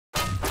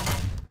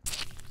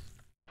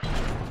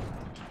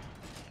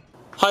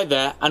Hi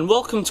there and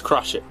welcome to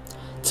Crushit.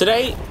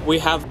 Today we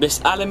have this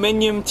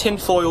aluminium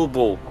tinfoil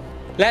ball.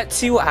 Let's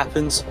see what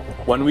happens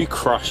when we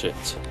crush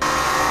it.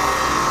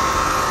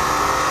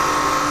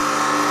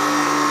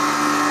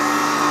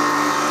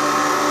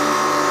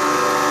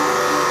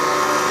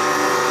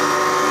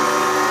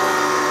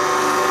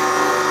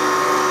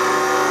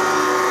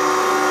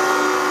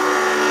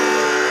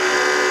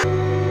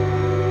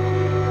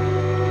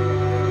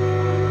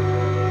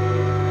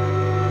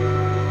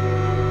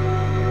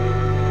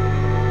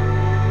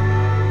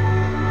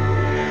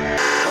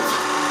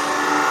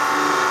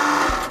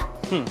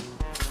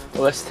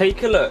 Well, let's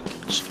take a look.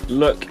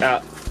 Look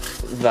at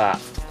that.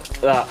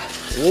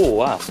 Oh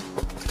wow.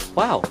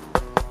 Wow.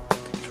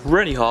 It's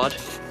really hard.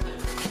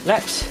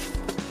 That's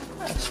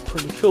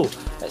pretty cool.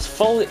 Let's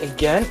fold it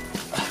again.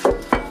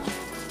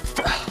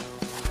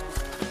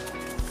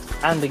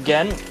 And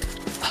again.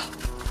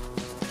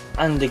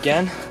 And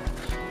again.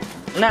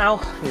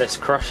 Now, let's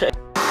crush it.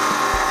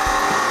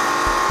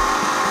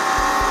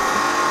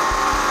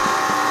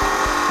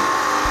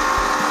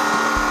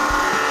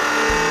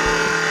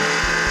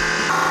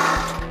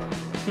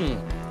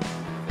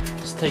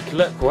 Let's take a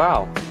look.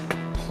 Wow,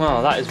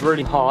 that is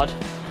really hard.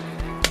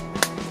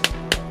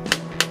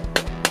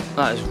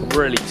 That is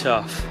really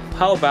tough.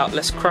 How about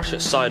let's crush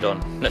it side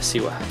on? Let's see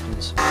what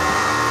happens.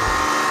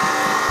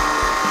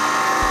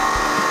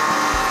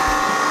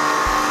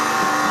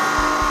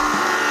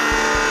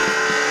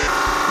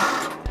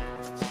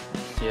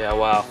 Yeah,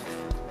 wow.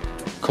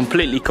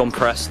 Completely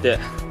compressed it.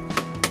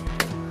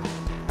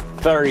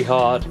 Very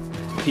hard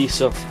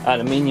piece of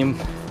aluminium.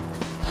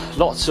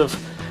 Lots of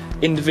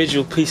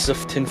individual pieces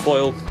of tin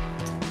foil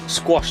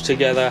squashed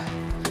together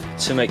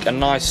to make a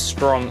nice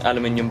strong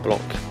aluminium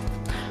block.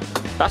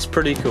 That's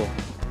pretty cool.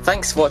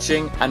 Thanks for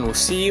watching and we'll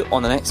see you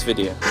on the next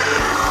video.